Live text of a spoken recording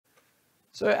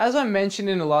So as I mentioned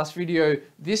in the last video,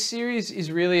 this series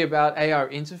is really about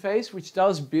ARInterface, which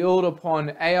does build upon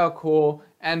AR Core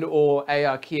and or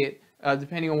AR Kit,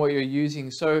 depending on what you're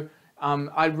using. So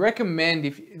I'd recommend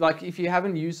if you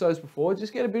haven't used those before,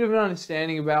 just get a bit of an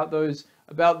understanding about those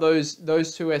two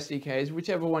SDKs,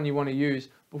 whichever one you want to use,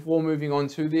 before moving on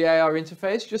to the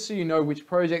ARInterface, just so you know which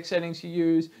project settings you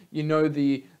use, you know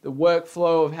the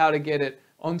workflow of how to get it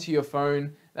onto your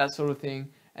phone, that sort of thing.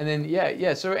 And then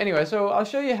so anyway, so I'll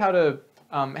show you how to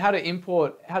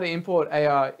import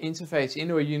ARInterface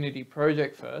into a Unity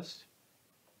project first.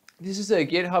 This is a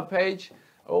GitHub page.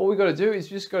 All we got to do is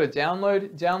just got to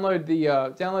download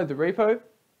the repo,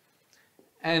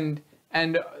 and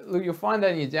look, you'll find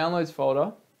that in your downloads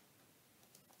folder.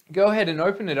 Go ahead and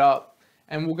open it up,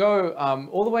 and we'll go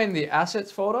all the way in the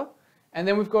assets folder, and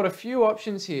then we've got a few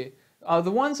options here. The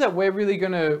ones that we're really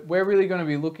gonna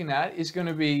be looking at is going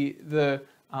to be the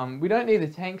we don't need the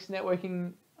tanks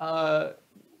networking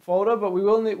folder, but we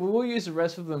will use the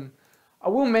rest of them. I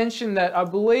will mention that I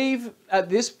believe at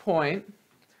this point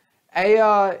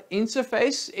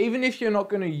ARInterface, even if you're not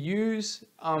going to use,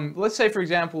 let's say for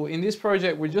example in this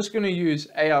project we're just going to use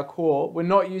AR Core, we're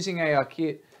not using AR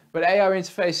Kit, but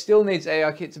ARInterface still needs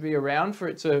AR Kit to be around for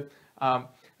it to.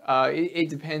 It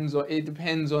depends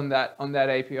on that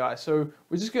API. So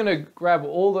we're just going to grab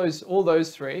all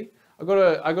those three. I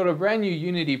got a brand new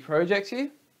Unity project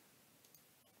here,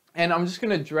 and I'm just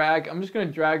going to drag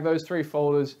those three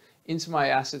folders into my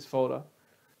assets folder.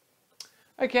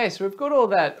 Okay, so we've got all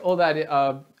that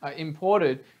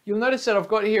imported. You'll notice that I've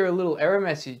got here a little error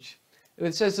message.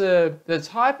 It says the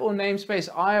type or namespace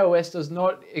iOS does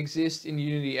not exist in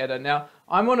Unity Editor. Now,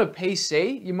 I'm on a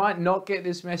PC. You might not get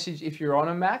this message if you're on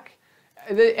a Mac.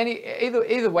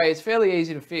 Either way, it's fairly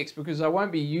easy to fix because I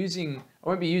won't be using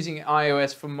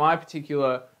iOS for my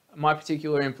particular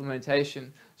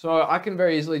implementation. So I can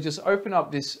very easily just open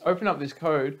up this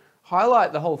code,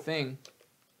 highlight the whole thing,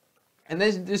 and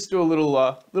then just do a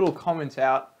little comment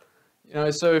out.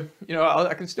 So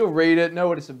I can still read it, know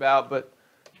what it's about, but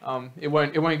it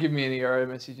won't give me any error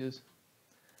messages.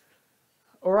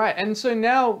 All right, and so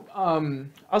now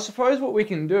I suppose what we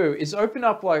can do is open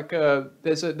up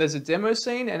there's a demo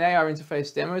scene, an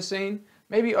ARInterface demo scene.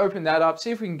 Maybe open that up, see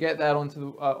if we can get that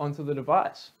onto the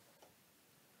device.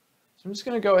 So I'm just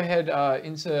going to go ahead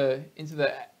into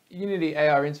the Unity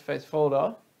ARInterface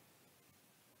folder.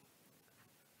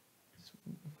 This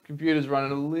computer's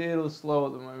running a little slow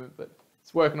at the moment, but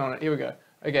it's working on it. Here we go.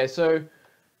 Okay, so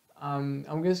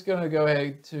I'm just going to go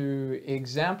ahead to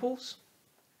examples,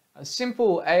 a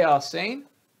simple AR scene,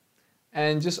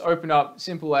 and just open up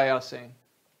simple AR scene.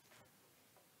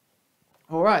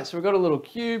 All right, so we've got a little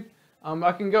cube.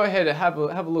 I can go ahead and have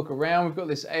a look around. We've got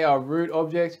this AR root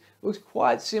object. It looks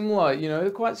quite similar,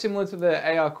 quite similar to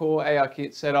the AR Core, AR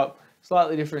Kit setup.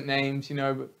 Slightly different names,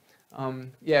 but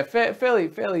yeah, fairly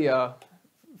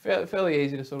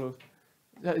easy to sort of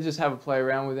just have a play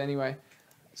around with anyway.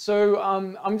 So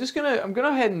I'm gonna go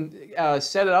ahead and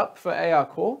set it up for AR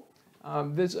Core.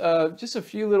 There's just a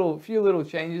few little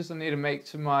changes I need to make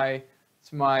to my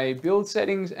build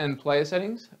settings and player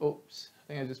settings. Oops, I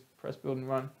think I just pressed build and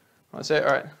run. I say, all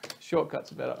right,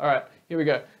 shortcuts are better. All right, here we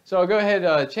go. So I'll go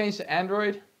ahead change to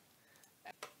Android.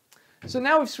 So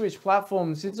now we've switched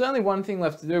platforms. There's only one thing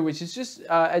left to do, which is just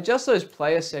adjust those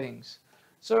player settings.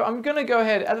 So I'm going to go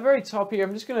ahead at the very top here.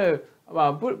 I'm just going to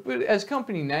put as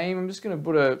company name. I'm just going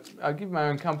to I'll give my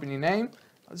own company name.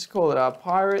 I'll just call it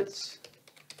Pirates.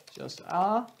 Just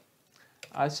R.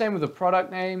 Same with the product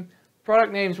name.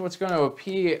 Product name is what's going to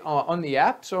appear on the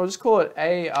app. So I'll just call it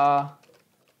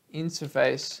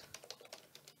ARInterface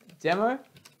demo.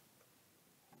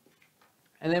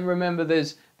 And then remember,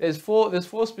 there's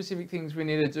four specific things we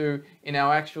need to do in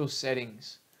our actual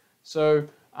settings. So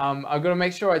I've got to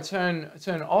make sure I turn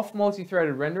off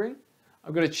multi-threaded rendering.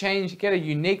 I've got to get a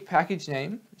unique package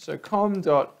name. So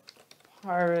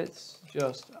com.pirates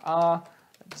just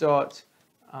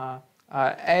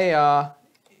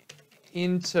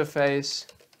ARInterface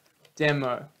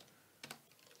demo.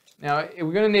 Now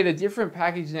we're going to need a different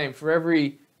package name for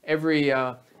every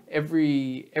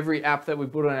app that we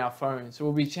put on our phone. So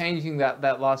we'll be changing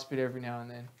that last bit every now and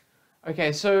then.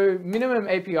 Okay, so minimum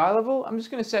API level, I'm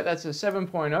just going to set that to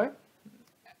 7.0.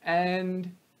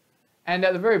 And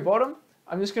at the very bottom,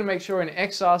 I'm just going to make sure in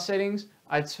XR settings,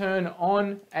 I turn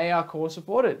on AR Core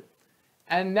supported.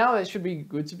 And now that should be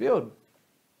good to build.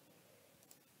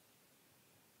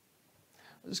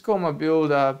 I'll just call my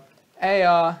build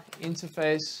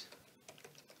ARInterface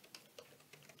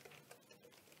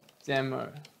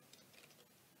demo.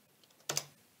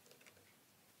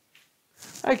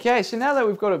 Okay, so now that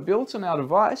we've got it built on our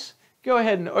device, go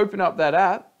ahead and open up that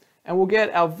app, and we'll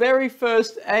get our very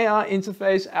first AR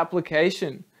interface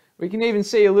application. We can even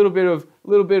see a little bit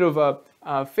of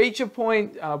a feature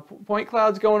point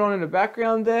clouds going on in the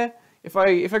background there. If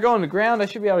I go on the ground, I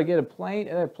should be able to get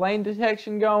a plane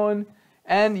detection going.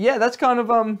 And yeah, that's kind of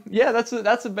that's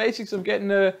the basics of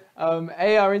getting a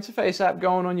AR interface app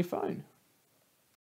going on your phone.